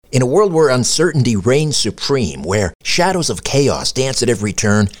In a world where uncertainty reigns supreme, where shadows of chaos dance at every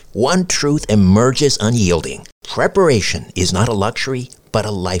turn, one truth emerges unyielding. Preparation is not a luxury, but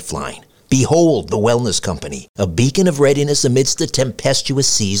a lifeline. Behold the Wellness Company, a beacon of readiness amidst the tempestuous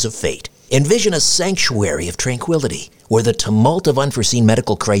seas of fate. Envision a sanctuary of tranquility, where the tumult of unforeseen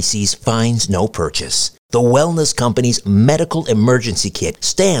medical crises finds no purchase. The Wellness Company's Medical Emergency Kit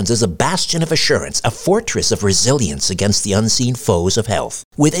stands as a bastion of assurance, a fortress of resilience against the unseen foes of health.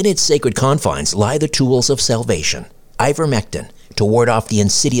 Within its sacred confines lie the tools of salvation. Ivermectin, to ward off the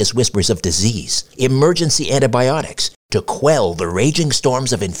insidious whispers of disease. Emergency antibiotics, to quell the raging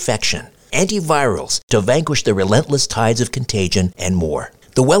storms of infection. Antivirals, to vanquish the relentless tides of contagion, and more.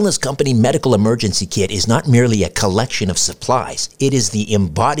 The Wellness Company Medical Emergency Kit is not merely a collection of supplies. It is the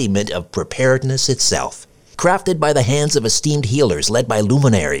embodiment of preparedness itself. Crafted by the hands of esteemed healers led by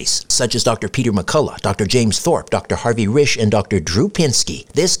luminaries such as Dr. Peter McCullough, Dr. James Thorpe, Dr. Harvey Risch, and Dr. Drew Pinsky,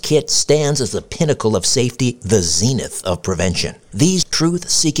 this kit stands as the pinnacle of safety, the zenith of prevention. These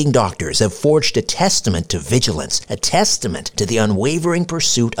truth-seeking doctors have forged a testament to vigilance, a testament to the unwavering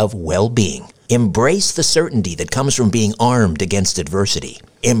pursuit of well-being. Embrace the certainty that comes from being armed against adversity.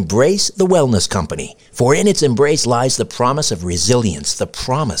 Embrace the Wellness Company, for in its embrace lies the promise of resilience, the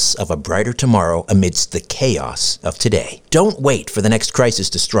promise of a brighter tomorrow amidst the chaos of today. Don't wait for the next crisis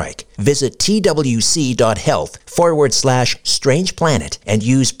to strike. Visit twc.health/Strange Planet and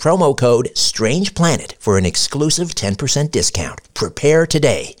use promo code Strange Planet for an exclusive 10% discount. Prepare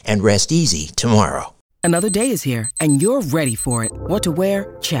today and rest easy tomorrow. Another day is here, and you're ready for it. What to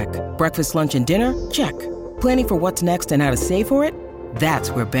wear? Check. Breakfast, lunch, and dinner? Check. Planning for what's next and how to save for it?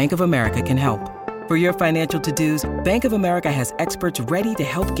 That's where Bank of America can help. For your financial to-dos, Bank of America has experts ready to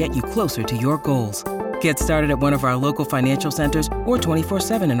help get you closer to your goals. Get started at one of our local financial centers or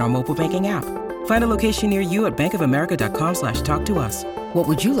 24/7 in our mobile banking app. Find a location near you at bankofamerica.com/talktous. What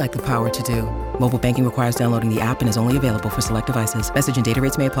would you like the power to do? Mobile banking requires downloading the app and is only available for select devices. Message and data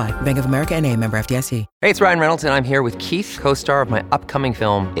rates may apply. Bank of America N.A., member FDIC. Hey, it's Ryan Reynolds, and I'm here with Keith, co-star of my upcoming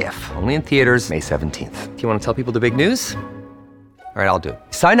film, If, only in theaters May 17th. Do you want to tell people the big news? All right, I'll do it.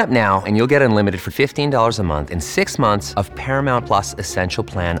 Sign up now and you'll get unlimited for $15 a month and 6 months of Paramount Plus Essential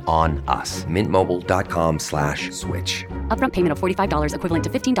Plan on us. MintMobile.com/switch. Upfront payment of $45 equivalent to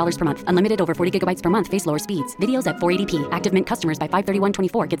 $15 per month. Unlimited over 40 gigabytes per month. Face lower speeds. Videos at 480p. Active Mint customers by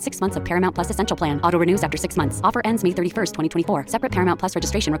 531.24 get 6 months of Paramount Plus Essential Plan. Auto renews after 6 months. Offer ends May 31st, 2024. Separate Paramount Plus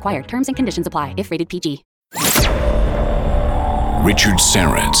registration required. Terms and conditions apply if rated PG. Richard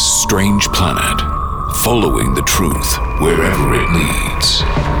Syrett's Strange Planet. Following the truth wherever it leads.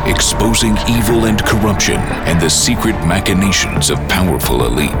 Exposing evil and corruption and the secret machinations of powerful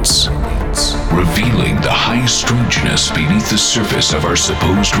elites. Revealing the high strangeness beneath the surface of our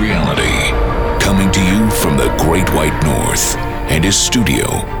supposed reality. Coming to you from the Great White North and his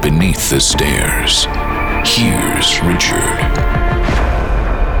studio beneath the stairs. Here's Richard.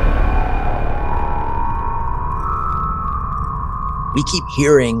 We keep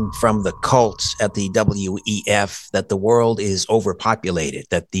hearing from the cults at the WEF that the world is overpopulated,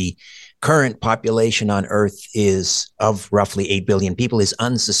 that the current population on Earth is of roughly 8 billion people is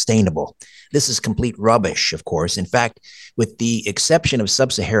unsustainable. This is complete rubbish, of course. In fact, with the exception of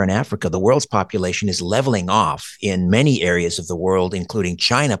sub-Saharan Africa, the world's population is leveling off in many areas of the world, including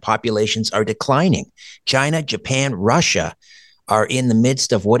China. Populations are declining. China, Japan, Russia are in the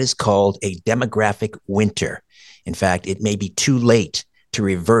midst of what is called a demographic winter. In fact, it may be too late to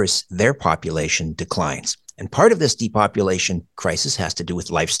reverse their population declines. And part of this depopulation crisis has to do with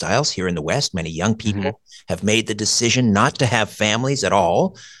lifestyles. Here in the West, many young people have made the decision not to have families at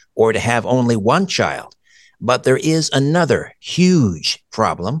all or to have only one child. But there is another huge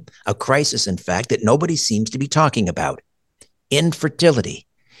problem, a crisis, in fact, that nobody seems to be talking about: infertility.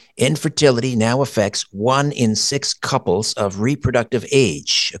 Infertility now affects 1 in 6 couples of reproductive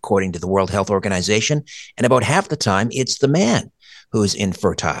age, according to the World Health Organization, and about half the time it's the man who's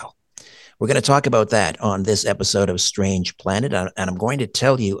infertile. We're going to talk about that on this episode of Strange Planet, and I'm going to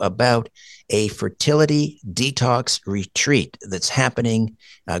tell you about a fertility detox retreat that's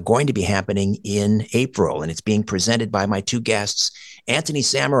going to be happening in April, and it's being presented by my two guests. Anthony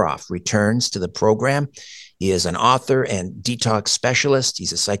Samaroff returns to the program. He is an author and detox specialist.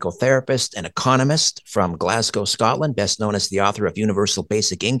 He's a psychotherapist and economist from Glasgow, Scotland, best known as the author of Universal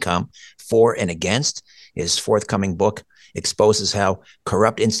Basic Income, For and Against. His forthcoming book exposes how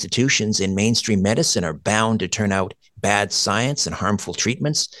corrupt institutions in mainstream medicine are bound to turn out bad science and harmful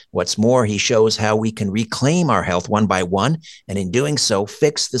treatments. What's more, he shows how we can reclaim our health one by one, and in doing so,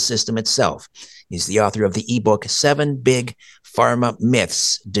 fix the system itself. He's the author of the ebook, 7 Big Pharma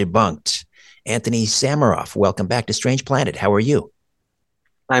Myths Debunked. Anthony Samaroff, welcome back to Strange Planet. How are you?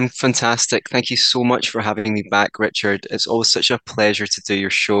 I'm fantastic. Thank you so much for having me back, Richard. It's always such a pleasure to do your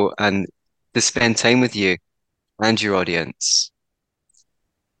show and to spend time with you and your audience.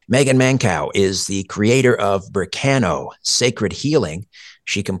 Megan Mankow is the creator of Berkano Sacred Healing.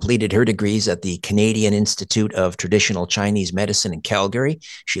 She completed her degrees at the Canadian Institute of Traditional Chinese Medicine in Calgary.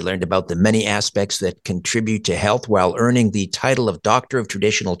 She learned about the many aspects that contribute to health while earning the title of Doctor of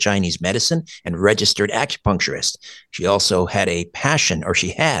Traditional Chinese Medicine and registered acupuncturist. She also had a passion, or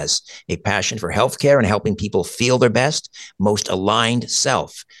she has a passion for healthcare and helping people feel their best, most aligned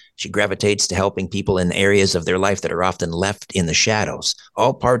self. She gravitates to helping people in areas of their life that are often left in the shadows.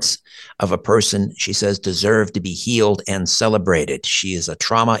 All parts of a person, she says, deserve to be healed and celebrated. She is a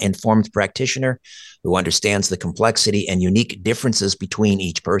trauma-informed practitioner who understands the complexity and unique differences between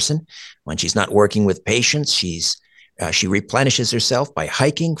each person. When she's not working with patients, she replenishes herself by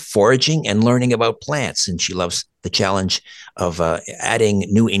hiking, foraging, and learning about plants. And she loves the challenge of adding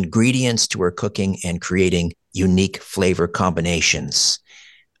new ingredients to her cooking and creating unique flavor combinations.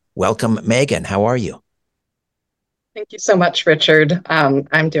 Welcome, Megan. How are you? Thank you so much, Richard.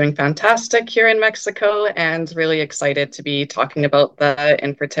 I'm doing fantastic here in Mexico and really excited to be talking about the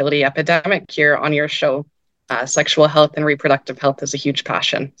infertility epidemic here on your show. Sexual health and reproductive health is a huge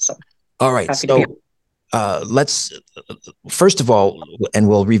passion. So All right. happy to be Let's first of all, and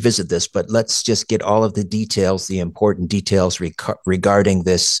we'll revisit this, but let's just get all of the details, the important details regarding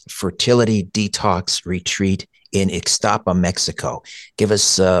this fertility detox retreat in Ixtapa, Mexico. Give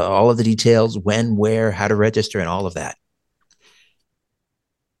us all of the details, when, where, how to register, and all of that.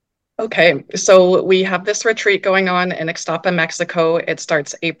 Okay, so we have this retreat going on in Ixtapa, Mexico. It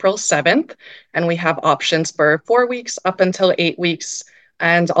starts April 7th, and we have options for 4 weeks up until 8 weeks.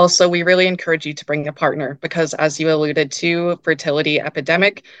 And also, we really encourage you to bring a partner because, as you alluded to, fertility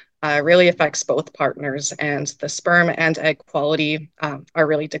epidemic really affects both partners, and the sperm and egg quality are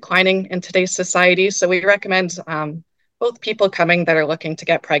really declining in today's society. So we recommend both people coming that are looking to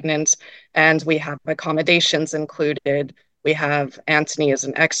get pregnant, and we have accommodations included. We have Anthony as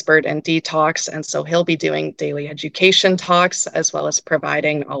an expert in detox, and so he'll be doing daily education talks as well as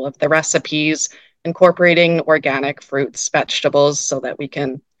providing all of the recipes, incorporating organic fruits, vegetables, so that we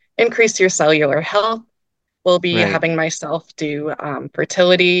can increase your cellular health. We'll be Right. having myself do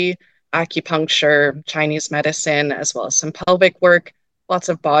fertility, acupuncture, Chinese medicine, as well as some pelvic work, lots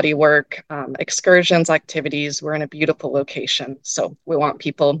of body work, excursions, activities. We're in a beautiful location. So we want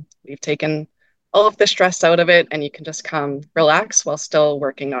people, we've taken all of the stress out of it, and you can just come relax while still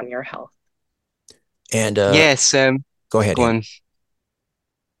working on your health. And Yes, go ahead, go Ann. on.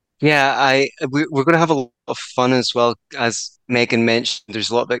 Yeah, we're going to have a lot of fun as well. As Megan mentioned, there's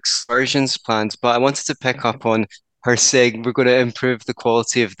a lot of excursions planned, but I wanted to pick up on her saying we're going to improve the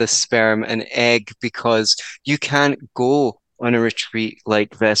quality of the sperm and egg because you can't go on a retreat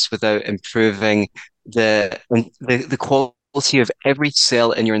like this without improving the quality of every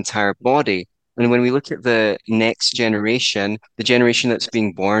cell in your entire body. And when we look at the next generation, the generation that's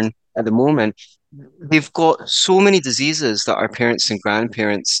being born at the moment, they've got so many diseases that our parents and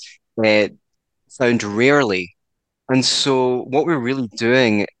grandparents uh, found rarely. And so, what we're really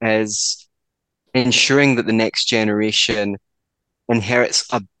doing is ensuring that the next generation inherits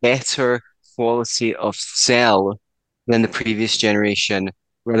a better quality of cell than the previous generation,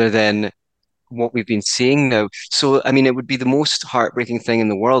 rather than what we've been seeing now. So, I mean, it would be the most heartbreaking thing in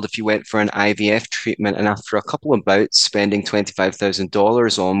the world if you went for an IVF treatment and after a couple of bouts, spending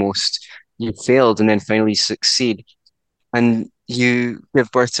 $25,000 almost, you failed and then finally succeed and you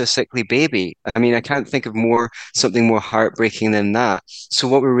give birth to a sickly baby. I mean, I can't think of something more heartbreaking than that. So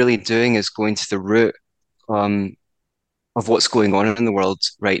what we're really doing is going to the root um, of what's going on in the world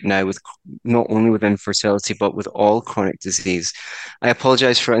right now with not only with infertility but with all chronic disease. I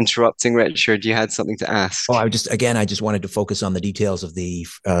apologize for interrupting, Richard. You had something to ask. Oh, I just wanted to focus on the details of the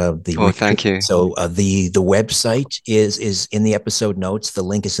Oh, retreat. thank you. So the website is in the episode notes. The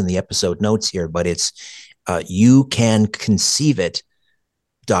link is in the episode notes here, but it's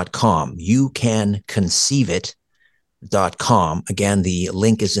youcanconceiveit.com. Youcanconceiveit.com. Again, the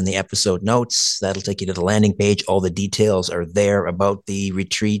link is in the episode notes. That'll take you to the landing page. All the details are there about the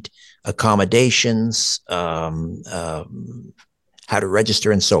retreat, accommodations, how to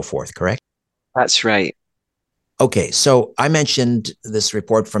register, and so forth, correct? That's right. Okay, so I mentioned this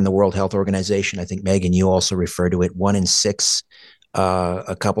report from the World Health Organization. I think, Megan, you also refer to it. 1 in 6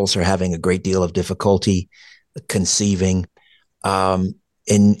 couples are having a great deal of difficulty conceiving. And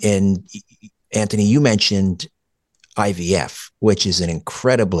Anthony, you mentioned IVF, which is an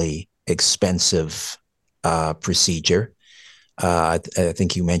incredibly expensive procedure. I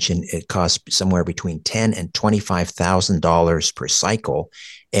think you mentioned it costs somewhere between $10,000 and $25,000 per cycle,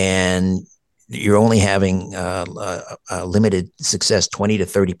 and you're only having a limited success 20 to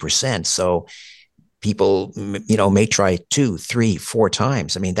 30%. So people, may try two, three, four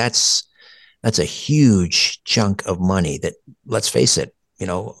times. I mean, that's a huge chunk of money that, let's face it,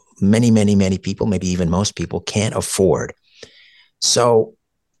 many, many, many people, maybe even most people, can't afford. So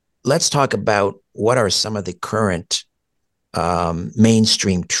let's talk about what are some of the current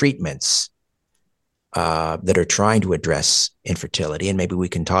mainstream treatments that are trying to address infertility, and maybe we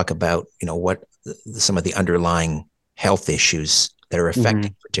can talk about what some of the underlying health issues that are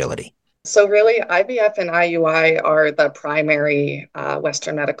affecting fertility. So really, IVF and IUI are the primary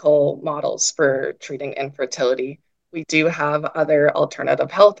Western medical models for treating infertility. We do have other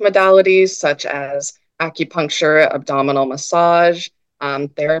alternative health modalities such as acupuncture, abdominal massage.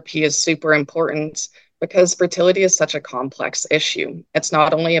 Therapy is super important because fertility is such a complex issue. It's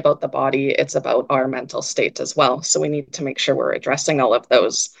not only about the body, it's about our mental state as well. So we need to make sure we're addressing all of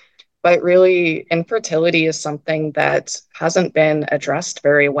those. But really, infertility is something that hasn't been addressed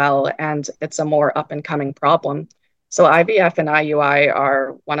very well, and it's a more up and coming problem. So, IVF and IUI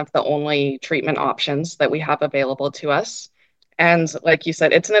are one of the only treatment options that we have available to us. And like you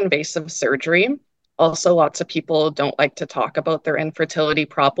said, it's an invasive surgery. Also, lots of people don't like to talk about their infertility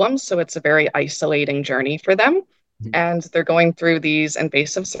problems. So, it's a very isolating journey for them. And they're going through these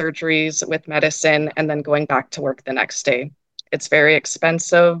invasive surgeries with medicine and then going back to work the next day. It's very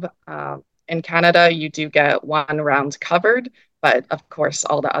expensive. In Canada, you do get one round covered, but of course,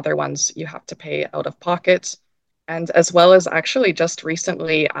 all the other ones you have to pay out of pocket. And as well as actually just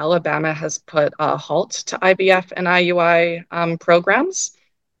recently, Alabama has put a halt to IVF and IUI programs.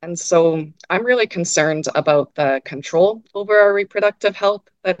 And so I'm really concerned about the control over our reproductive health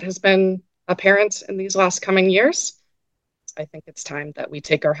that has been apparent in these last coming years. I think it's time that we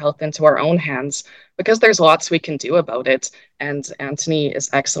take our health into our own hands because there's lots we can do about it. And Anthony is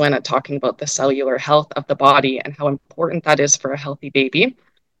excellent at talking about the cellular health of the body and how important that is for a healthy baby.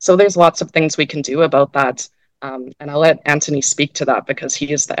 So there's lots of things we can do about that. And I'll let Anthony speak to that because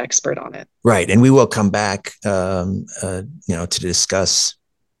he is the expert on it. Right. And we will come back, to discuss,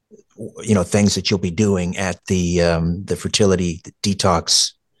 things that you'll be doing at the Fertility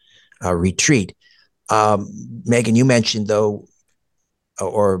Detox retreat. Megan, you mentioned, though,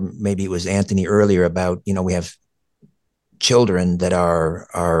 or maybe it was Anthony earlier, about, we have children that are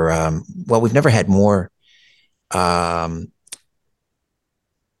well, we've never had more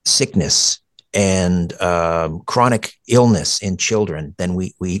sickness and chronic illness in children than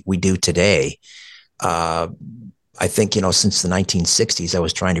we do today. I think, since the 1960s, I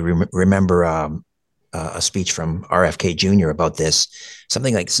was trying to remember a speech from RFK Jr. about this,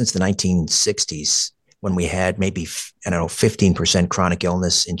 something like since the 1960s, when we had maybe, 15% chronic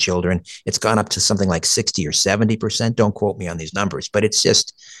illness in children, it's gone up to something like 60 or 70%. Don't quote me on these numbers, but it's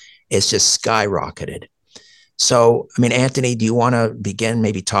just skyrocketed. So, I mean, Anthony, do you want to begin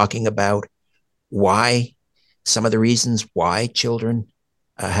maybe talking about why, some of the reasons why children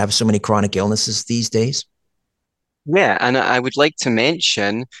have so many chronic illnesses these days? Yeah, and I would like to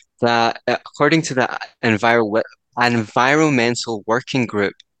mention that according to the Environmental Working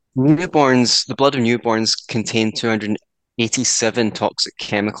Group, the blood of newborns contain 287 toxic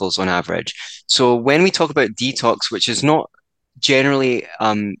chemicals on average. So when we talk about detox, which is not generally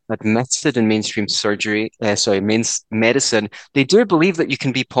admitted in mainstream medicine, they do believe that you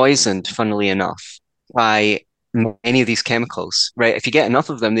can be poisoned, funnily enough, by many of these chemicals, right? If you get enough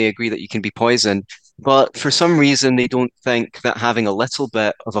of them, they agree that you can be poisoned. But for some reason, they don't think that having a little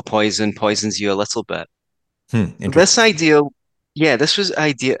bit of a poison poisons you a little bit. This idea, yeah, this was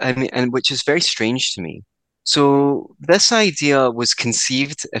idea, I mean, and which is very strange to me. So this idea was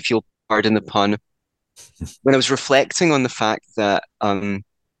conceived, if you'll pardon the pun, when I was reflecting on the fact that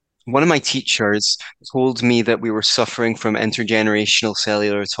one of my teachers told me that we were suffering from intergenerational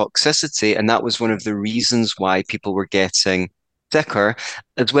cellular toxicity, and that was one of the reasons why people were getting sicker,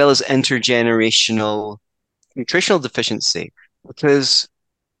 as well as intergenerational nutritional deficiency, because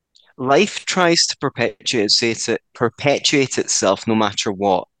life tries to perpetuate itself no matter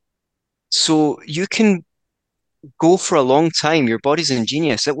what. So you can go for a long time. Your body's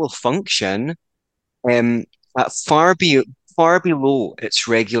ingenious; it will function um, at far below its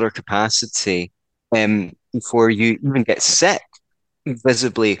regular capacity before you even get sick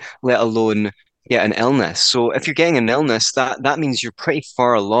visibly, let alone get an illness. So if you're getting an illness, that means you're pretty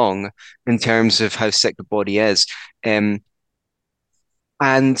far along in terms of how sick the body is. Um,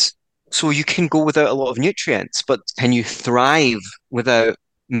 and so you can go without a lot of nutrients, but can you thrive without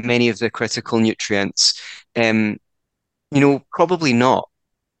many of the critical nutrients? Um, Probably not.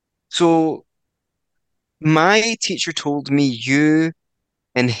 So my teacher told me you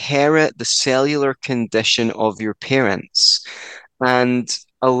inherit the cellular condition of your parents. And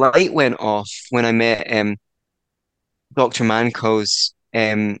a light went off when I met Dr. Manco's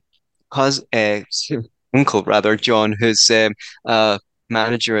cous uncle, rather, John, who's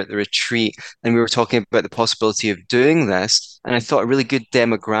manager at the retreat, and we were talking about the possibility of doing this. And I thought a really good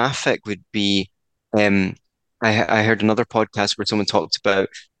demographic would be, um, I heard another podcast where someone talked about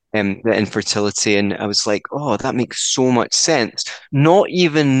the infertility, and I was like, oh, that makes so much sense. Not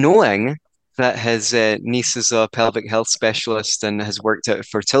even knowing that his niece is a pelvic health specialist and has worked at a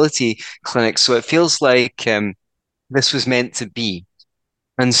fertility clinic, so it feels like this was meant to be.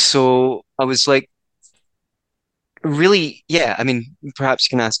 And so I was like, really, yeah, I mean, perhaps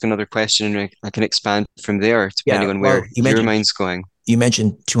you can ask another question and I can expand from there, Yeah. depending on Well, where your mind's going. you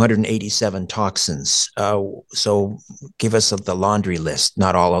mentioned 287 toxins. So give us the laundry list,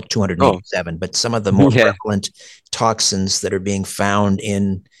 not all of Oh, 287, but some of the more yeah. prevalent toxins that are being found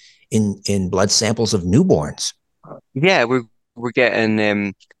in blood samples of newborns. Yeah, we're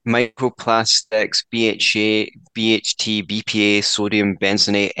getting microplastics, BHA, BHT, BPA, sodium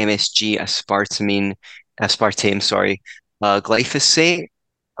benzoate, MSG, aspartame, sorry, glyphosate,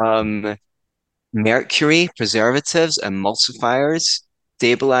 um, mercury, preservatives, emulsifiers,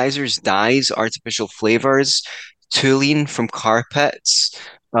 stabilizers, dyes, artificial flavors, toluene from carpets,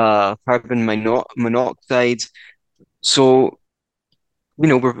 carbon monoxide. So,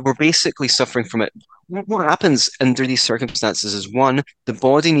 we're basically suffering from it. What happens under these circumstances is one, the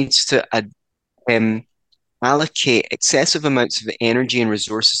body needs to um, allocate excessive amounts of energy and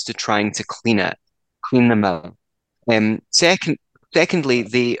resources to trying to clean them out. Secondly,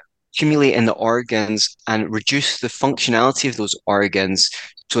 they accumulate in the organs and reduce the functionality of those organs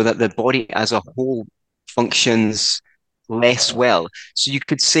so that the body as a whole functions less well. So you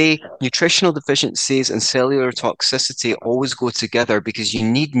could say nutritional deficiencies and cellular toxicity always go together because you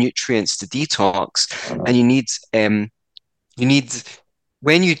need nutrients to detox, and you need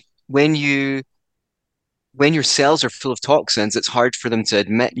when you when you when your cells are full of toxins, it's hard for them to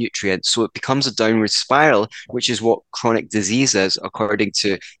admit nutrients. So it becomes a downward spiral, which is what chronic disease is, according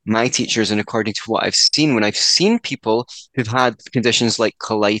to my teachers and according to what I've seen. When I've seen people who've had conditions like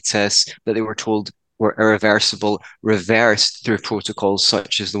colitis that they were told were irreversible, reversed through protocols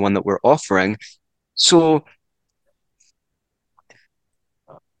such as the one that we're offering. So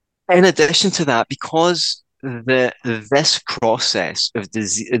in addition to that, because this process of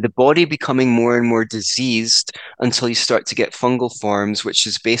disease, the body becoming more and more diseased until you start to get fungal forms, which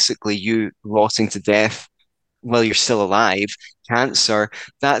is basically you rotting to death while you're still alive, cancer,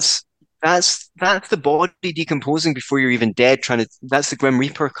 that's that's the body decomposing before you're even dead, that's the Grim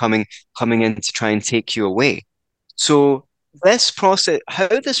Reaper coming in to try and take you away. So how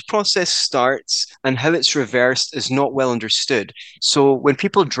this process starts and how it's reversed is not well understood. So when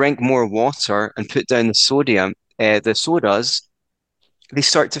people drink more water and put down the sodas, they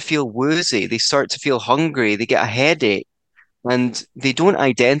start to feel woozy, they start to feel hungry, they get a headache, and they don't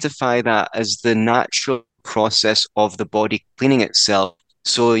identify that as the natural process of the body cleaning itself.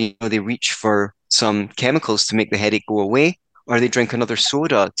 So, they reach for some chemicals to make the headache go away, or they drink another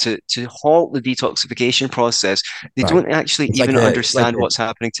soda to halt the detoxification process. They Right. don't actually It's like even the understand what's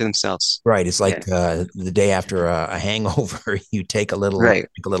happening to themselves. right. It's Yeah, like the day after a hangover, you right, take a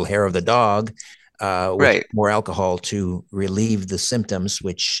little hair of the dog with right. more alcohol to relieve the symptoms.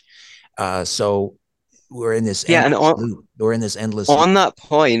 So we're in this Yeah, and endless loop. We're in this endless loop. on that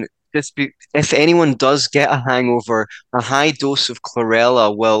point, if anyone does get a hangover, a high dose of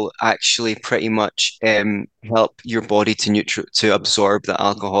chlorella will actually pretty much help your body to absorb the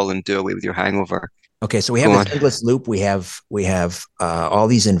alcohol and do away with your hangover. Okay, so we have Go this on. endless loop. We have all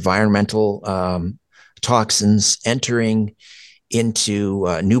these environmental toxins entering into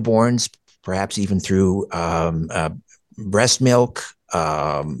newborns, perhaps even through breast milk,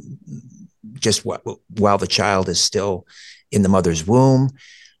 just while the child is still in the mother's womb.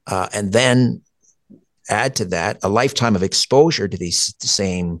 And then add to that a lifetime of exposure to these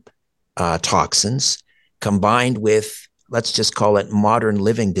same toxins, combined with, let's just call it modern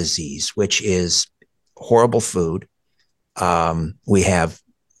living disease, which is horrible food. We have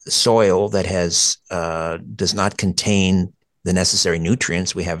soil that does not contain the necessary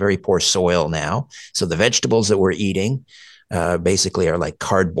nutrients. We have very poor soil now. So the vegetables that we're eating basically are like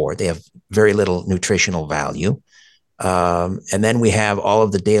cardboard. They have very little nutritional value. And then we have all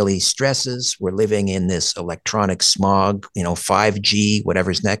of the daily stresses. We're living in this electronic smog, 5G,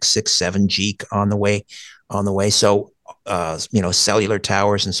 whatever's next, 6, 7G on the way. So, cellular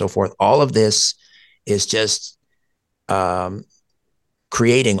towers and so forth. All of this is just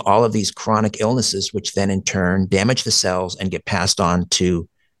creating all of these chronic illnesses, which then in turn damage the cells and get passed on to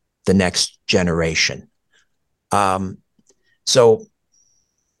the next generation. So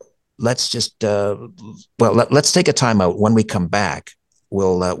let's just let's take a time out. When we come back,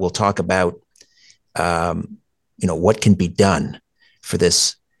 we'll talk about what can be done for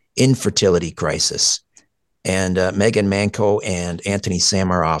this infertility crisis. And Megan Manco and Anthony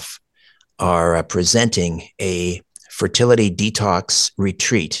Samaroff are presenting a fertility detox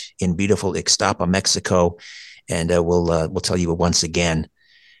retreat in beautiful Ixtapa, Mexico, and we'll tell you once again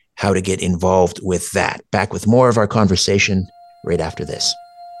how to get involved with that. Back with more of our conversation right after this.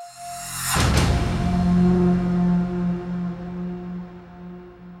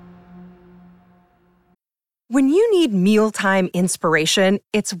 When you need mealtime inspiration,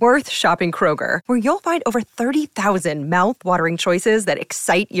 it's worth shopping Kroger, where you'll find over 30,000 mouth-watering choices that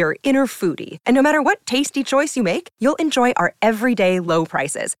excite your inner foodie. And no matter what tasty choice you make, you'll enjoy our everyday low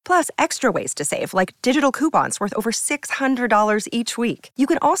prices, plus extra ways to save, like digital coupons worth over $600 each week. You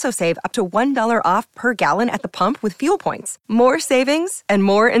can also save up to $1 off per gallon at the pump with fuel points. More savings and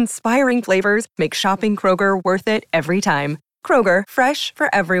more inspiring flavors make shopping Kroger worth it every time. Kroger, fresh for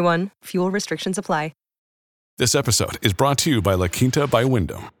everyone. Fuel restrictions apply. This episode is brought to you by La Quinta by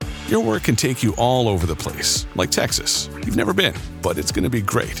Wyndham. Your work can take you all over the place, like Texas. You've never been, but it's going to be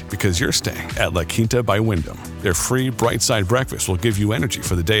great because you're staying at La Quinta by Wyndham. Their free Bright Side breakfast will give you energy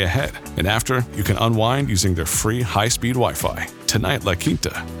for the day ahead. And after, you can unwind using their free high-speed Wi-Fi. Tonight, La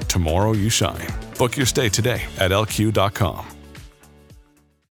Quinta. Tomorrow, you shine. Book your stay today at lq.com.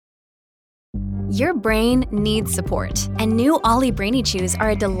 Your brain needs support, and new Ollie Brainy Chews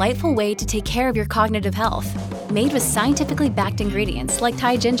are a delightful way to take care of your cognitive health. Made with scientifically backed ingredients like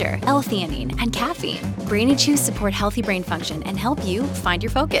Thai ginger, L-theanine, and caffeine, Brainy Chews support healthy brain function and help you find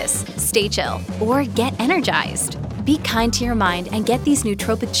your focus, stay chill, or get energized. Be kind to your mind and get these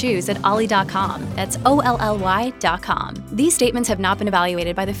nootropic chews at ollie.com. That's OLLY.com. These statements have not been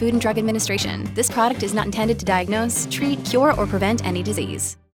evaluated by the Food and Drug Administration. This product is not intended to diagnose, treat, cure, or prevent any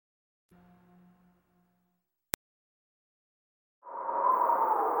disease.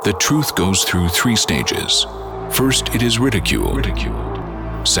 The truth goes through 3 stages. First, it is ridiculed.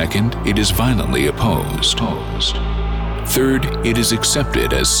 Second, it is violently opposed. Third, it is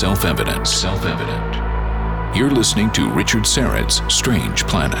accepted as self-evident. You're listening to Richard Syrett's Strange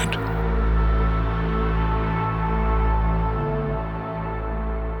Planet.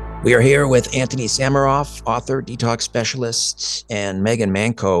 We are here with Anthony Samaroff, author, detox specialist, and Megan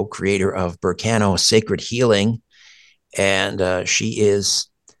Manco, creator of Burkano Sacred Healing. And she is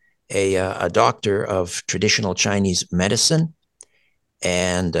a doctor of traditional Chinese medicine,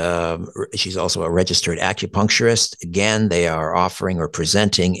 and she's also a registered acupuncturist. Again, they are offering or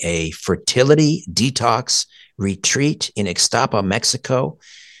presenting a fertility detox retreat in Ixtapa, Mexico.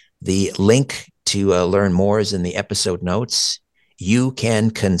 The link to learn more is in the episode notes.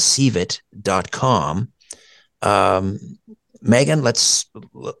 YouCanConceiveIt.com. Megan, let's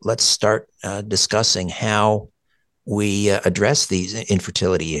start discussing how we address these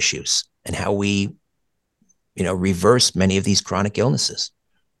infertility issues and how we, reverse many of these chronic illnesses.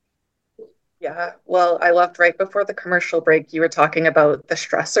 Yeah, well, I loved right before the commercial break, you were talking about the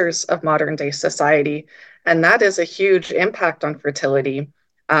stressors of modern day society, and that is a huge impact on fertility.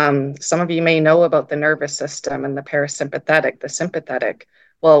 Some of you may know about the nervous system and the parasympathetic, the sympathetic.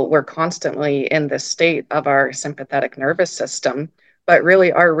 Well, we're constantly in this state of our sympathetic nervous system, but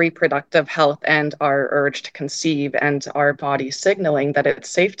really our reproductive health and our urge to conceive and our body signaling that it's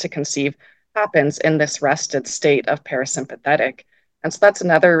safe to conceive happens in this rested state of parasympathetic. And so that's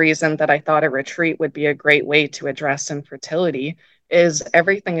another reason that I thought a retreat would be a great way to address infertility is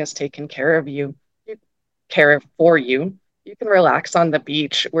everything is taken care of care for you. You can relax on the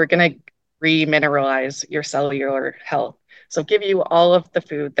beach. We're going to remineralize your cellular health. So give you all of the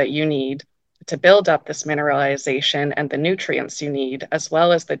food that you need to build up this mineralization and the nutrients you need, as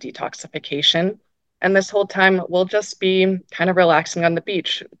well as the detoxification. And this whole time, we'll just be kind of relaxing on the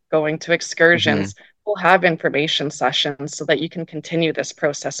beach, going to excursions. We'll have information sessions so that you can continue this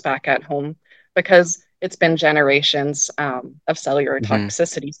process back at home, because it's been generations of cellular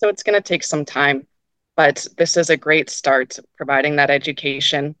toxicity. So it's going to take some time, but this is a great start, providing that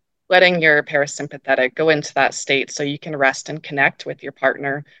education, letting your parasympathetic go into that state so you can rest and connect with your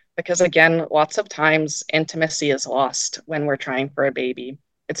partner. Because again, lots of times intimacy is lost when we're trying for a baby.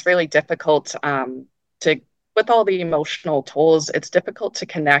 It's really difficult with all the emotional tolls, it's difficult to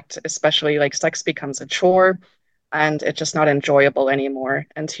connect, especially like sex becomes a chore and it's just not enjoyable anymore.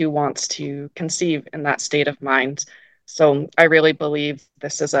 And who wants to conceive in that state of mind? So I really believe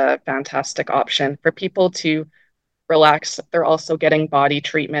this is a fantastic option for people to relax, they're also getting body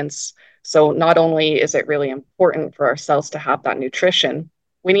treatments. So not only is it really important for our cells to have that nutrition,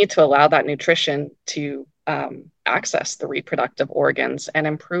 we need to allow that nutrition to access the reproductive organs and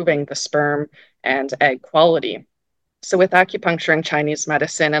improving the sperm and egg quality. So, with acupuncture and Chinese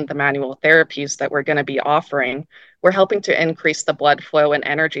medicine and the manual therapies that we're going to be offering, we're helping to increase the blood flow and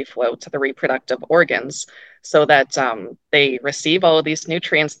energy flow to the reproductive organs so that they receive all of these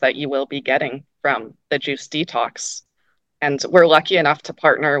nutrients that you will be getting from the juice detox. And we're lucky enough to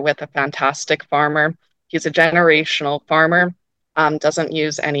partner with a fantastic farmer. He's a generational farmer, doesn't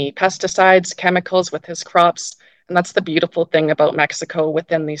use any pesticides, chemicals with his crops. And that's the beautiful thing about Mexico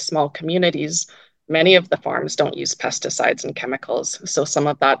within these small communities. Many of the farms don't use pesticides and chemicals. So some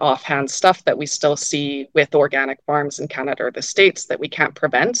of that offhand stuff that we still see with organic farms in Canada or the States that we can't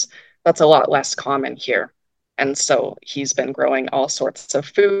prevent, that's a lot less common here. And so he's been growing all sorts of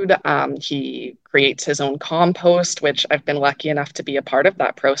food. He creates his own compost, which I've been lucky enough to be a part of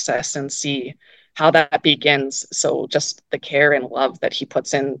that process and see how that begins. So just the care and love that he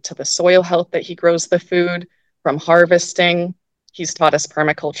puts into the soil health that he grows the food from harvesting. He's taught us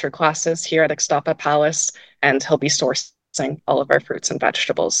permaculture classes here at Ixtapa Palace, and he'll be sourcing all of our fruits and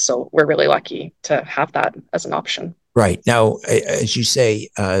vegetables. So we're really lucky to have that as an option. Right. Now, as you say,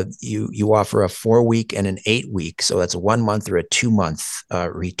 you offer a 4-week and an 8-week. So that's a 1 month or a 2 month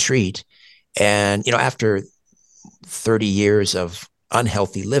retreat. And, after 30 years of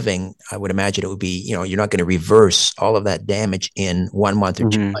unhealthy living, I would imagine it would be, you're not going to reverse all of that damage in 1 month or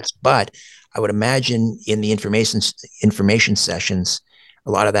 2 months. But I would imagine in the information sessions,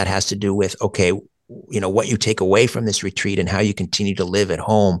 a lot of that has to do with, okay, what you take away from this retreat and how you continue to live at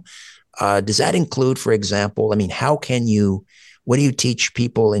home. Does that include, for example, what do you teach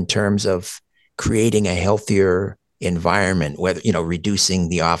people in terms of creating a healthier environment, whether, reducing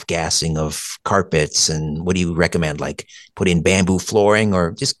the off-gassing of carpets, and what do you recommend, like put in bamboo flooring,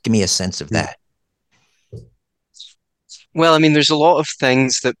 or just give me a sense of that? Well, I mean, there's a lot of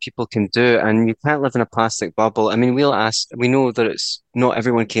things that people can do, and you can't live in a plastic bubble. I mean, we know that it's not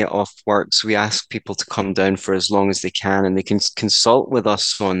everyone can get off work, so we ask people to come down for as long as they can, and they can consult with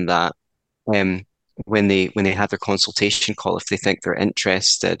us on that um, when they have their consultation call if they think they're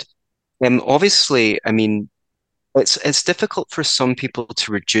interested. Obviously, I mean, it's difficult for some people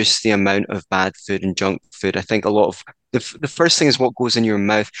to reduce the amount of bad food and junk food. I think a lot of the first thing is what goes in your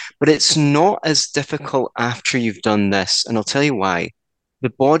mouth, but it's not as difficult after you've done this, and I'll tell you why. The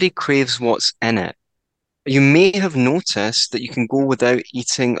body craves what's in it. You may have noticed that you can go without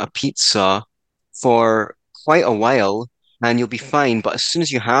eating a pizza for quite a while and you'll be fine. But as soon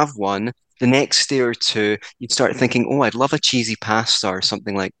as you have one, the next day or two, you'd start thinking, oh, I'd love a cheesy pasta or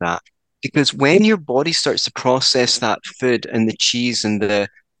something like that. Because when your body starts to process that food and the cheese and the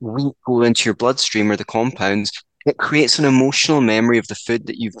wheat go into your bloodstream or the compounds, it creates an emotional memory of the food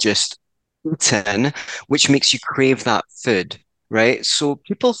that you've just eaten, which makes you crave that food, right? So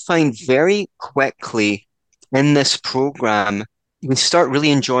people find very quickly in this program, they start really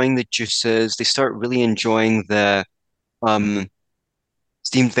enjoying the juices, they start really enjoying the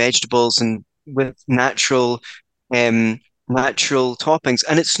steamed vegetables and with natural toppings.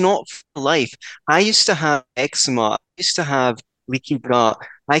 And it's not for life. I used to have eczema, I used to have leaky gut.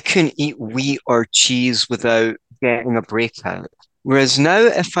 I couldn't eat wheat or cheese without getting a breakout. Whereas now,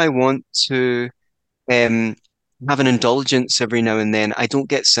 if I want to um, have an indulgence every now and then, I don't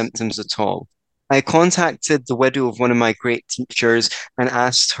get symptoms at all. I contacted the widow of one of my great teachers and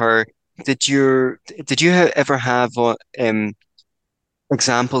asked her, ever have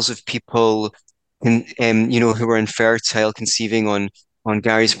examples of people who were infertile conceiving on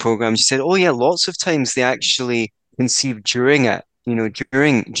Gary's program? She said, "Oh yeah, lots of times they actually conceive during it,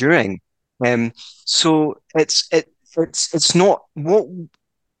 during." Um, so it's not what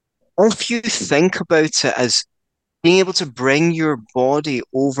if you think about it as being able to bring your body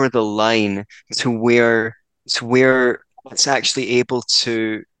over the line to where it's actually able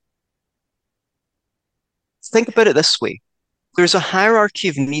to think about it this way. There's a hierarchy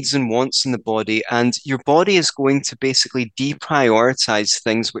of needs and wants in the body, and your body is going to basically deprioritize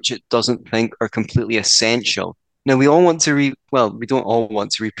things which it doesn't think are completely essential. Now, we all want to we don't all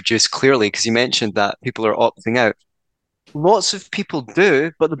want to reproduce clearly, because you mentioned that people are opting out. Lots of people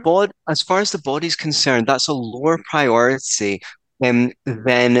do, but the body, as far as the body's concerned, that's a lower priority than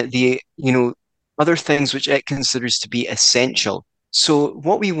the other things which it considers to be essential. So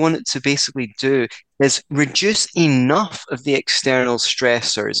what we want it to basically do is reduce enough of the external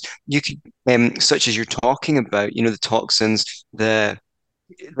stressors. You could, such as you're talking about, the toxins, the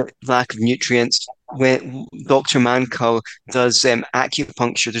the lack of nutrients. When Dr. Mankow does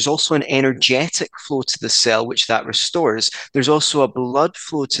acupuncture, there's also an energetic flow to the cell, which that restores. There's also a blood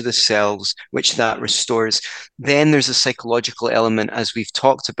flow to the cells, which that restores. Then there's a psychological element, as we've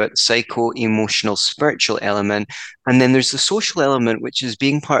talked about, the psycho-emotional, spiritual element. And then there's the social element, which is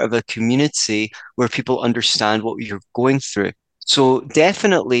being part of a community where people understand what you're going through. So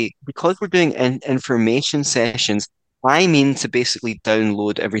definitely, because we're doing information sessions, I mean to basically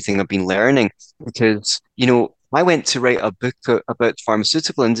download everything I've been learning because, I went to write a book about the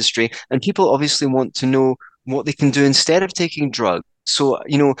pharmaceutical industry, and people obviously want to know what they can do instead of taking drugs. So,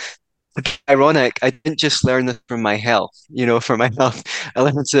 to be ironic, I didn't just learn this from my health, for my health. I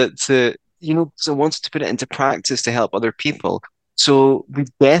learned because I wanted to put it into practice to help other people. So we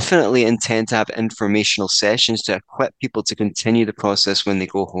definitely intend to have informational sessions to equip people to continue the process when they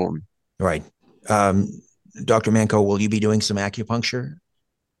go home. Right. Dr. Manko, will you be doing some acupuncture?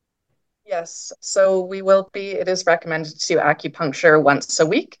 Yes, so we will be, it is recommended to do acupuncture once a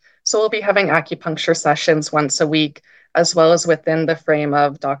week. So we'll be having acupuncture sessions once a week, as well as within the frame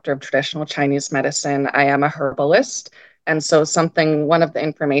of Doctor of Traditional Chinese Medicine. I am a herbalist. And so one of the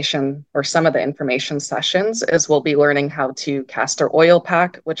information or some of the information sessions is we'll be learning how to castor oil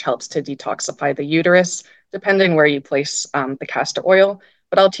pack, which helps to detoxify the uterus, depending where you place the castor oil.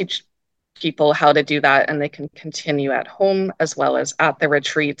 But I'll teach people how to do that, and they can continue at home as well as at the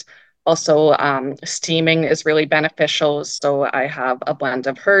retreat. Also, steaming is really beneficial. So I have a blend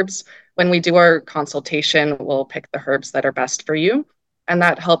of herbs. When we do our consultation, we'll pick the herbs that are best for you. And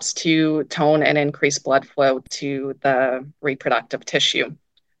that helps to tone and increase blood flow to the reproductive tissue.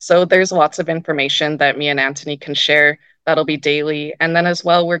 So there's lots of information that me and Anthony can share that'll be daily. And then as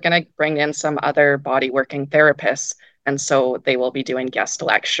well, we're going to bring in some other body working therapists. And so they will be doing guest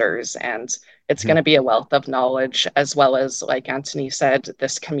lectures, and it's going to be a wealth of knowledge, as well as, like Anthony said,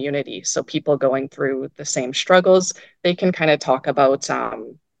 this community. So people going through the same struggles, they can kind of talk about,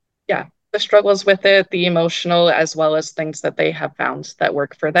 the struggles with it, the emotional, as well as things that they have found that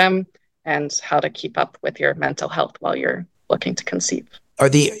work for them, and how to keep up with your mental health while you're looking to conceive. Are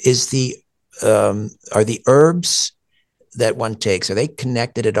the herbs that one takes, are they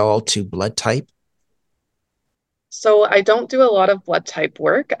connected at all to blood type? So I don't do a lot of blood type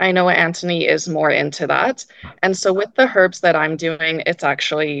work. I know Anthony is more into that. And so with the herbs that I'm doing,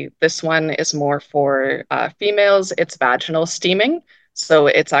 this one is more for females. It's vaginal steaming. So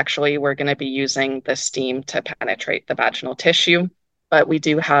we're going to be using the steam to penetrate the vaginal tissue. But we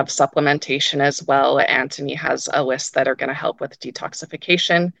do have supplementation as well. Anthony has a list that are going to help with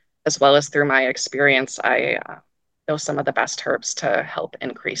detoxification, as well as through my experience, I know some of the best herbs to help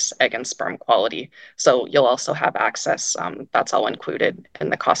increase egg and sperm quality. So you'll also have access. That's all included in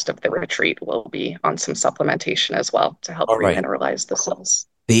the cost of the retreat. Will be on some supplementation as well to help remineralize the cells.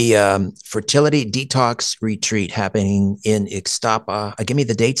 The Fertility Detox retreat happening in Ixtapa. Give me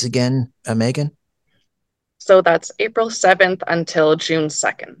the dates again, Megan. So that's April 7th until June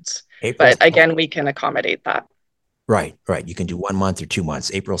 2nd. But again, we can accommodate that. Right. You can do 1 month or 2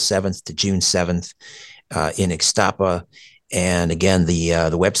 months, April 7th to June 7th. In Ixtapa. And again, the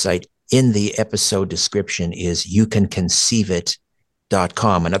website in the episode description is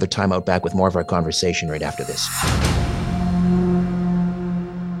youcanconceiveit.com. Another time out back with more of our conversation right after this.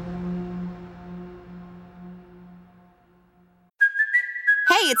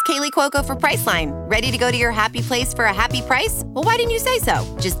 Hey, it's Kaylee Cuoco for Priceline. Ready to go to your happy place for a happy price? Well, why didn't you say so?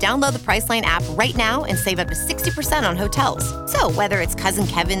 Just download the Priceline app right now and save up to 60% on hotels. So whether it's Cousin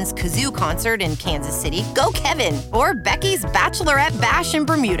Kevin's Kazoo Concert in Kansas City, go Kevin, or Becky's Bachelorette Bash in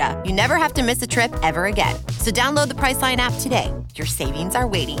Bermuda, you never have to miss a trip ever again. So download the Priceline app today. Your savings are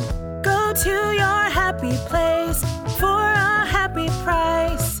waiting. Go to your happy place for a happy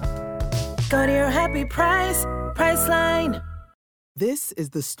price. Go to your happy price, Priceline. This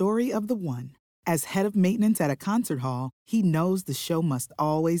is the story of the one. As head of maintenance at a concert hall, he knows the show must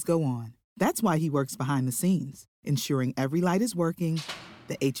always go on. That's why he works behind the scenes, ensuring every light is working,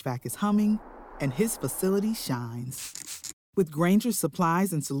 the HVAC is humming, and his facility shines. With Grainger's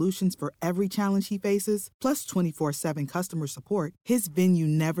supplies and solutions for every challenge he faces, plus 24/7 customer support, his venue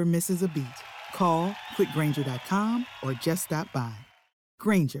never misses a beat. Call quickgrainger.com or just stop by.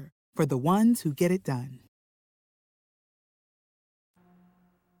 Grainger, for the ones who get it done.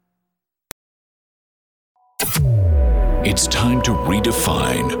 It's time to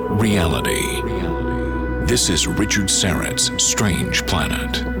redefine reality. This is Richard Syrett's Strange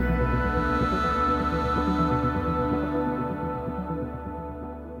Planet.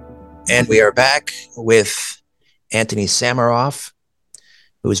 And we are back with Anthony Samaroff,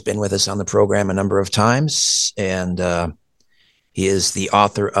 who's been with us on the program a number of times. And He is the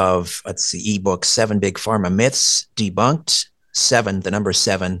author of, let's see, ebook Seven Big Pharma Myths Debunked, seven, the number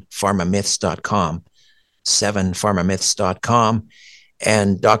seven, pharmamyths.com, sevenpharmamyths.com.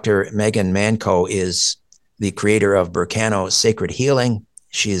 And Dr. Megan Manco is the creator of Burkano Sacred Healing.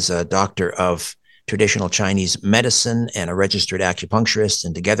 She's a doctor of traditional Chinese medicine and a registered acupuncturist.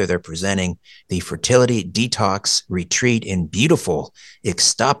 And together they're presenting the Fertility Detox Retreat in beautiful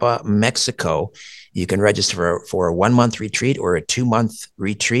Ixtapa, Mexico. You can register for a 1 month retreat or a 2 month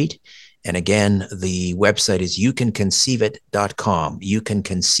retreat. And again, the website is youcanconceiveit.com,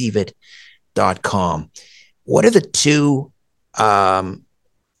 youcanconceiveit.com. What are the two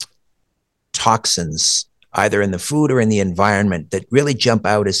toxins, either in the food or in the environment, that really jump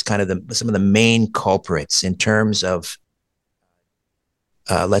out as kind of some of the main culprits in terms of,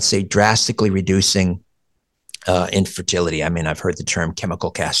 let's say, drastically reducing infertility? I mean, I've heard the term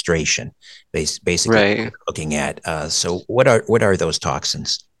chemical castration, basically Right. looking at. So what are those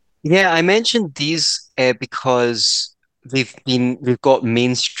toxins? Yeah, I mentioned these because we've got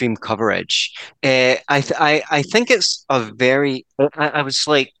mainstream coverage. I think it's a very I was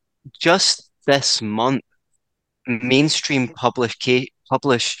like, just this month, mainstream publish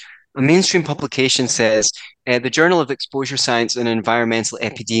a mainstream publication says, the Journal of Exposure Science and Environmental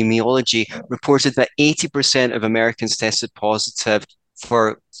Epidemiology reported that 80% of Americans tested positive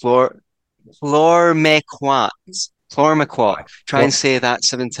for chlormequat. Chlormequat. Try and say that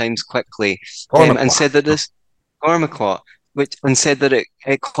 7 times quickly. And said that this chlormequat, which and said that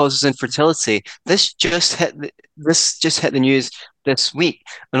it causes infertility. This just hit the news this week.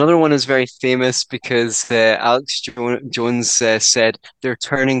 Another one is very famous because Jones said they're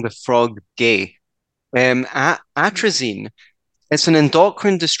turning the frog gay. Atrazine, it's an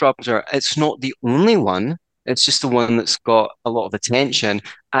endocrine disruptor. It's not the only one. It's just the one that's got a lot of attention.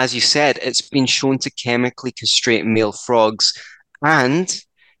 As you said, it's been shown to chemically castrate male frogs and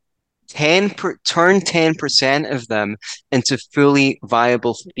turn 10% of them into fully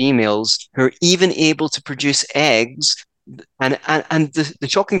viable females who are even able to produce eggs. And the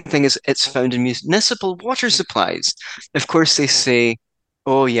shocking thing is it's found in municipal water supplies. Of course, they say,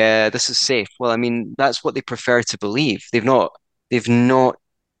 oh yeah, this is safe. Well, I mean, that's what they prefer to believe. They've not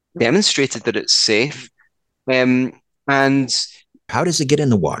demonstrated that it's safe. And How does it get in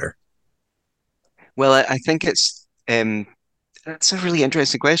the water? well, I think that's a really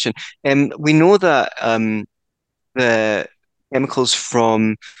interesting question. We know that the chemicals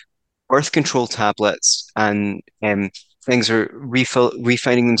from birth control tablets and things are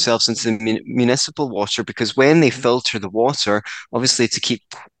refining themselves into the municipal water, because when they filter the water, obviously to keep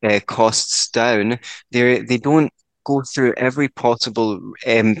costs down, they don't go through every possible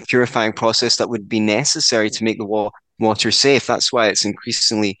purifying process that would be necessary to make the water safe. That's why it's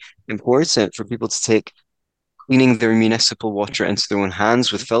increasingly important for people to take cleaning their municipal water into their own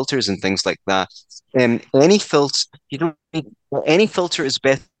hands with filters and things like that. Any filter, you don't need, well, any filter is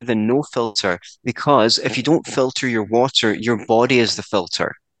better than no filter, because if you don't filter your water, your body is the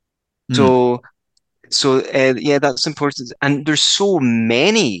filter. Hmm. So, yeah, that's important. And there's so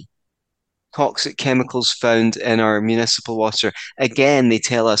many toxic chemicals found in our municipal water. Again, they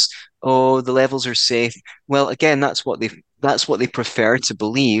tell us, oh, the levels are safe. Well, again, that's what they prefer to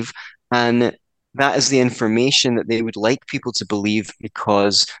believe, and that is the information that they would like people to believe,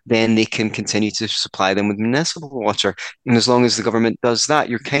 because then they can continue to supply them with municipal water. And as long as the government does that,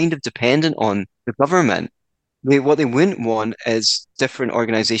 you're kind of dependent on the government. What they wouldn't want is different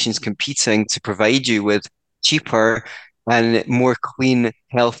organizations competing to provide you with cheaper and more clean,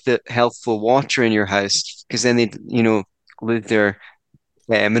 healthful water in your house, because then they'd lose their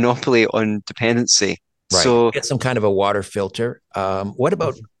monopoly on dependency. Right. So, Get some kind of a water filter. What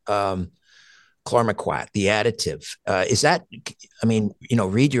about chlormequat, the additive? Is that, I mean,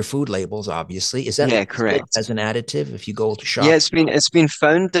 read your food labels, obviously. Is that yeah, listed correct. as an additive if you go to Yeah, shop? it's been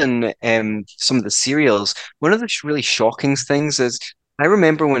found in some of the cereals. One of the really shocking things is, I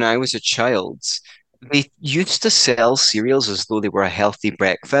remember when I was a child, they used to sell cereals as though they were a healthy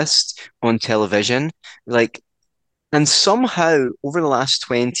breakfast on television. Like, and somehow over the last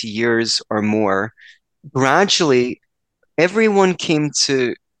 20 years or more, gradually everyone came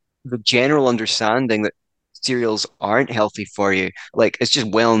to the general understanding that cereals aren't healthy for you. Like, it's just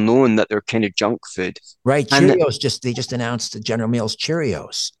well known that they're kind of junk food. Right. And Cheerios, they just announced that General Mills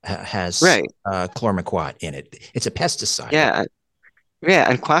Cheerios has right, chlormequat in it. It's a pesticide, right? yeah, yeah,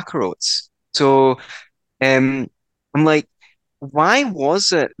 and Quaker Oats. So, um, I'm like, why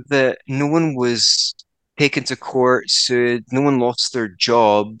was it that no one was taken to court, sued, no one lost their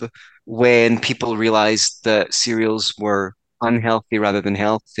job when people realized that cereals were unhealthy rather than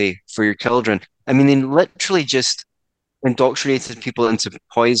healthy for your children? I mean, they literally just indoctrinated people into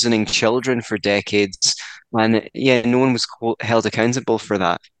poisoning children for decades. And yeah, no one was held accountable for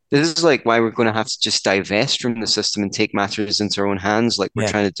that. This is like why we're going to have to just divest from the system and take matters into our own hands, like we're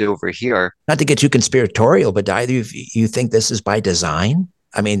Yeah. trying to do over here. Not to get too conspiratorial, but either of you think this is by design?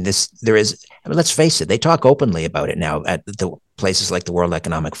 I mean, let's face it, they talk openly about it now at the places like the World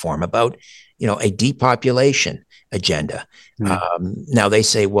Economic Forum about, a depopulation agenda. Now they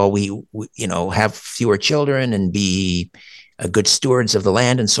say, well, we have fewer children and be good stewards of the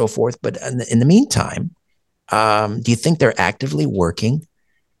land and so forth. But in the meantime, do you think they're actively working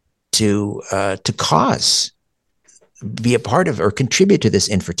to be a part of or contribute to this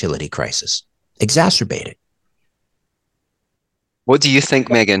infertility crisis, exacerbate it? What do you think,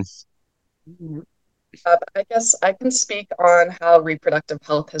 Megan? I guess I can speak on how reproductive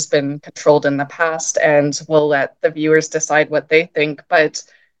health has been controlled in the past, and we'll let the viewers decide what they think. But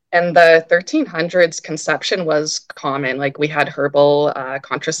in the 1300s, conception was common. Like we had herbal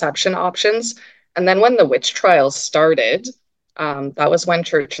contraception options. And then when the witch trials started, that was when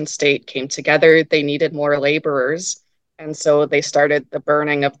church and state came together. They needed more laborers. And so they started the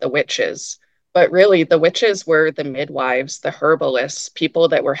burning of the witches. But really, the witches were the midwives, the herbalists, people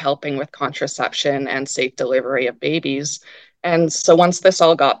that were helping with contraception and safe delivery of babies. And so once this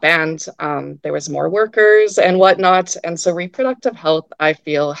all got banned, there was more workers and whatnot. And so reproductive health, I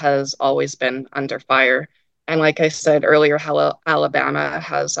feel, has always been under fire. And like I said earlier, how Alabama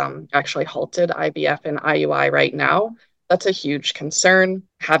has actually halted IVF and IUI right now. That's a huge concern.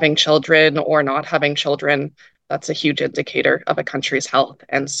 Having children or not having children, that's a huge indicator of a country's health.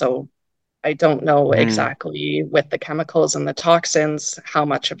 And so I don't know exactly with the chemicals and the toxins, how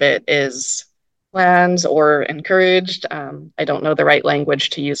much of it is planned or encouraged. I don't know the right language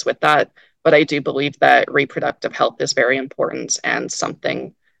to use with that, but I do believe that reproductive health is very important and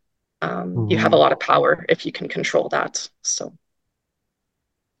something you have a lot of power if you can control that. So.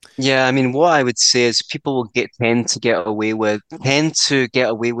 Yeah, I mean, what I would say is people will tend to get away with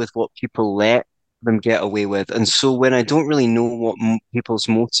what people let them get away with. And so when I don't really know what people's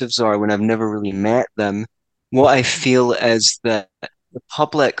motives are, when I've never really met them, what I feel is that the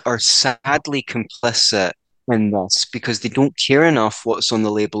public are sadly complicit in this because they don't care enough what's on the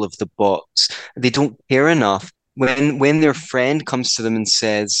label of the box. They don't care enough when their friend comes to them and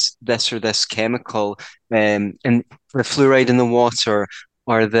says this or this chemical, and the fluoride in the water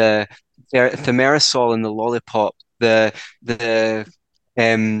or the thimerosal in the lollipop, the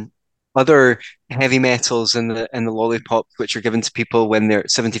other heavy metals in the lollipop, which are given to people when they're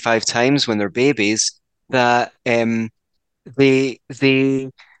 75 times when they're babies, that they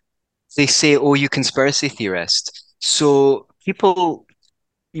say, "Oh, you conspiracy theorist." So people,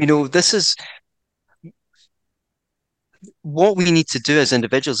 this is what we need to do as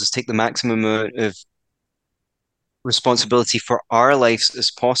individuals is take the maximum amount of responsibility for our lives as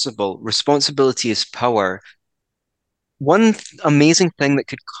possible. Responsibility is power. One amazing thing that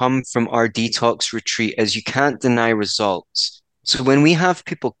could come from our detox retreat is you can't deny results. So when we have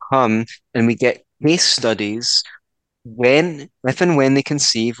people come and we get case studies, if and when they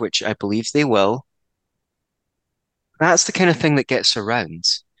conceive, which I believe they will, that's the kind of thing that gets around.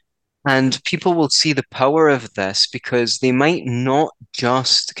 And people will see the power of this because they might not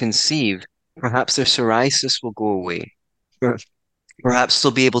just conceive. Perhaps their psoriasis will go away. Perhaps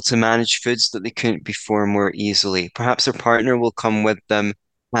they'll be able to manage foods that they couldn't before more easily. Perhaps their partner will come with them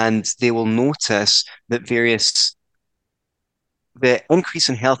and they will notice that the increase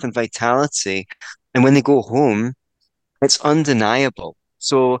in health and vitality. And when they go home, it's undeniable.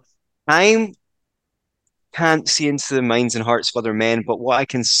 So I can't see into the minds and hearts of other men, but what I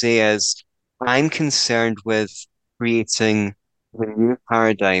can say is I'm concerned with creating the new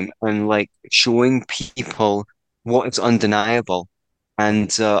paradigm and like showing people what is undeniable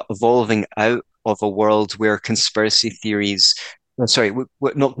and evolving out of a world where conspiracy theories, sorry,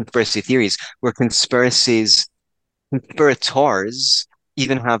 not conspiracy theories, where conspirators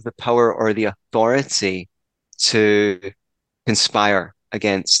even have the power or the authority to conspire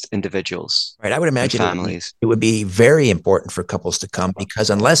against individuals Right. I would and imagine families. it would be very important for couples to come because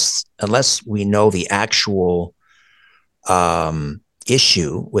unless we know the actual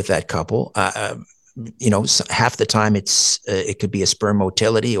issue with that couple, half the time it could be a sperm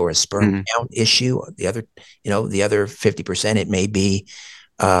motility or a sperm count issue. The other 50%, it may be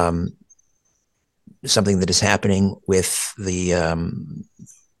something that is happening with the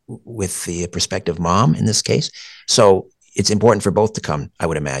prospective mom in this case. So it's important for both to come, I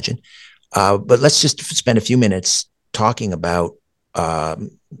would imagine. But let's just spend a few minutes talking about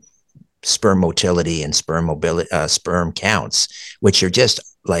sperm motility and sperm counts, which are just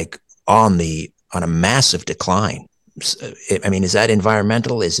like on a massive decline I mean, is that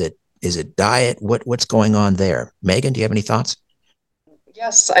environmental? Is it diet? What's going on there? Megan, do you have any thoughts?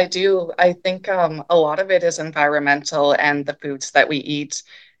 Yes, I do. I think a lot of it is environmental and the foods that we eat.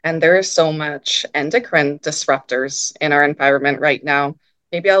 And there is so much endocrine disruptors in our environment right now.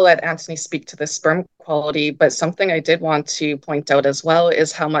 Maybe I'll let Anthony speak to the sperm quality, but something I did want to point out as well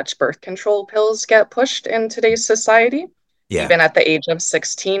is how much birth control pills get pushed in today's society. Yeah. Even at the age of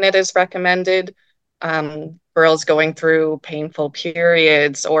 16, it is recommended. Girls going through painful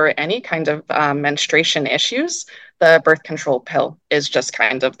periods or any kind of menstruation issues, the birth control pill is just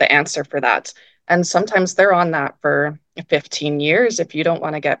kind of the answer for that. And sometimes they're on that for 15 years if you don't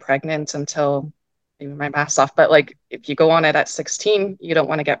want to get pregnant until, maybe my math's off, but like if you go on it at 16, you don't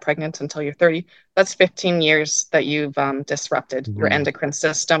want to get pregnant until you're 30. That's 15 years that you've disrupted your Mhm. endocrine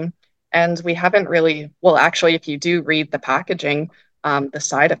system. And we haven't really, well, actually, if you do read the packaging, the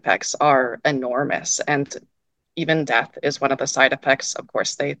side effects are enormous. And even death is one of the side effects. Of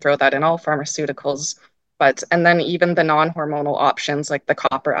course, they throw that in all pharmaceuticals. But, and then even the non hormonal options like the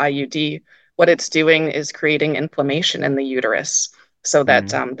copper IUD, what it's doing is creating inflammation in the uterus so that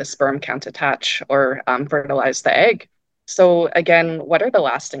Mm. the sperm can't attach or fertilize the egg. So, again, what are the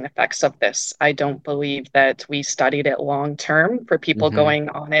lasting effects of this? I don't believe that we studied it long term for people Hmm. going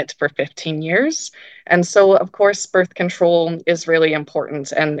on it for 15 years. And so, of course, birth control is really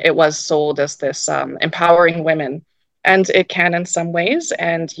important. And it was sold as this empowering women. And it can in some ways.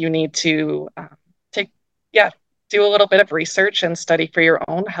 And you need to take, yeah, do a little bit of research and study for your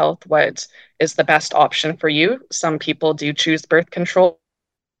own health what is the best option for you. Some people do choose birth control.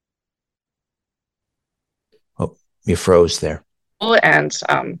 Oh, you froze there. And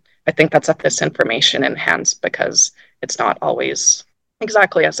I think that's a misinformation in hands because it's not always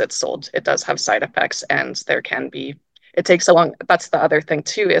exactly as it's sold. It does have side effects, and there can be. It takes a long. That's the other thing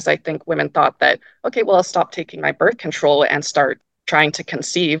too. Is I think women thought that okay, well, I'll stop taking my birth control and start trying to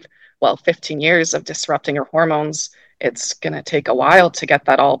conceive. Well, 15 years of disrupting your hormones, it's gonna take a while to get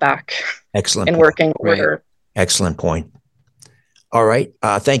that all back Excellent in point. working Right. order. Excellent point. All right.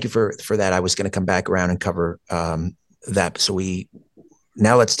 Thank you for that. I was going to come back around and cover that. So we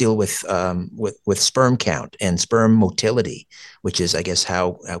now let's deal with sperm count and sperm motility, which is, I guess,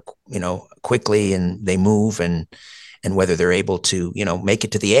 how quickly and they move and whether they're able to make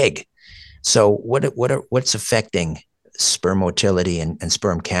it to the egg. So what's affecting sperm motility and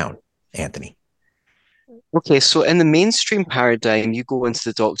sperm count, Anthony? Okay, so in the mainstream paradigm, you go into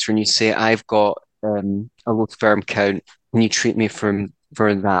the doctor and you say, I've got a low sperm count. Can you treat me for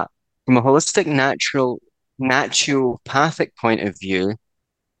that? From a holistic, naturopathic point of view,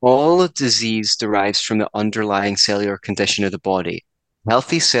 all disease derives from the underlying cellular condition of the body.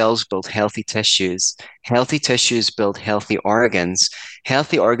 Healthy cells build healthy tissues build healthy organs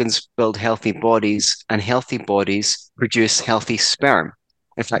build healthy bodies, and healthy bodies produce healthy sperm.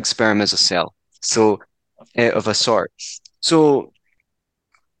 In fact, sperm is a cell. So of a sort. So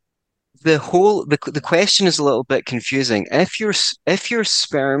the question is a little bit confusing. If your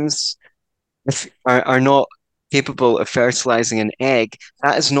sperms are not capable of fertilizing an egg,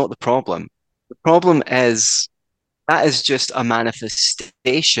 that is not the problem. The problem is that is just a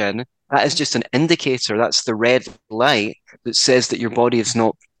manifestation. That is just an indicator. That's the red light that says that your body is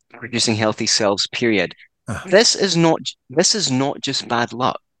not producing healthy cells, period. Uh, This is not just bad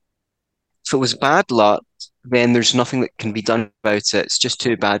luck. If it was bad luck, then there's nothing that can be done about it. It's just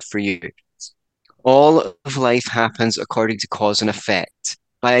too bad for you. All of life happens according to cause and effect.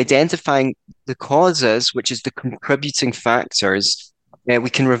 By identifying the causes, which is the contributing factors, we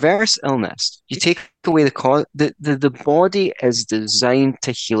can reverse illness. You take away the cause, the body is designed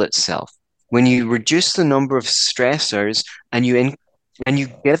to heal itself. When you reduce the number of stressors and you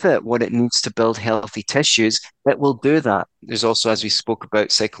give it what it needs to build healthy tissues, it will do that. There's also, as we spoke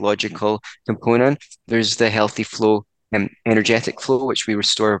about, psychological component. There's the healthy flow and energetic flow, which we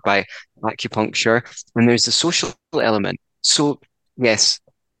restore by acupuncture, and there's the social element. So, yes,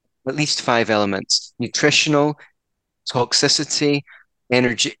 at least five elements: nutritional, toxicity,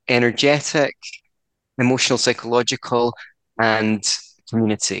 energetic, emotional, psychological, and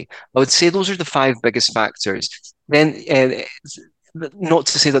community. I would say those are the five biggest factors. Then, not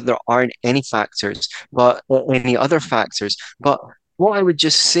to say that there aren't any factors, but any other factors, but what I would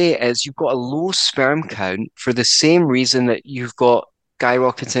just say is you've got a low sperm count for the same reason that you've got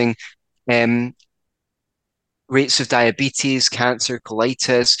skyrocketing um, rates of diabetes, cancer,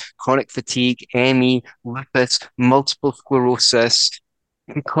 colitis, chronic fatigue, ME, lupus, multiple sclerosis,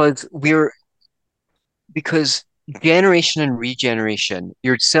 because because generation and regeneration,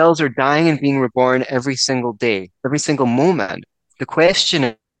 your cells are dying and being reborn every single day, every single moment. The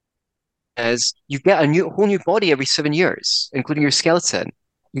question is you get a whole new body every 7 years, including your skeleton.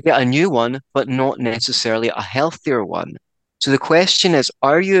 You get a new one, but not necessarily a healthier one. So the question is,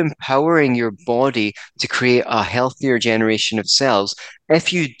 are you empowering your body to create a healthier generation of cells?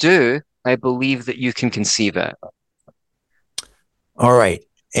 If you do, I believe that you can conceive it. All right,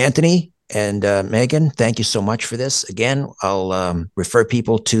 Anthony and Megan, thank you so much for this. Again, I'll refer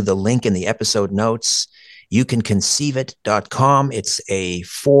people to the link in the episode notes. YouCanConceiveIt.com. It's a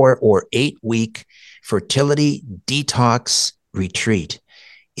 4 or 8 week fertility detox retreat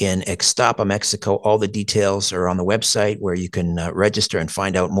in Ixtapa, Mexico. All the details are on the website where you can register and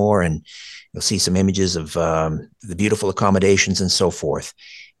find out more, and you'll see some images of the beautiful accommodations and so forth.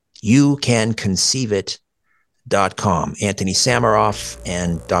 YouCanConceiveIt.com. Anthony Samaroff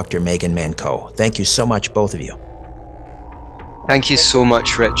and Dr. Megan Manco. Thank you so much, both of you. Thank you so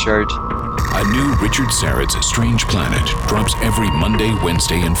much, Richard. A new Richard Syrett's Strange Planet drops every Monday,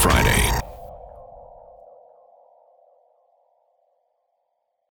 Wednesday, and Friday.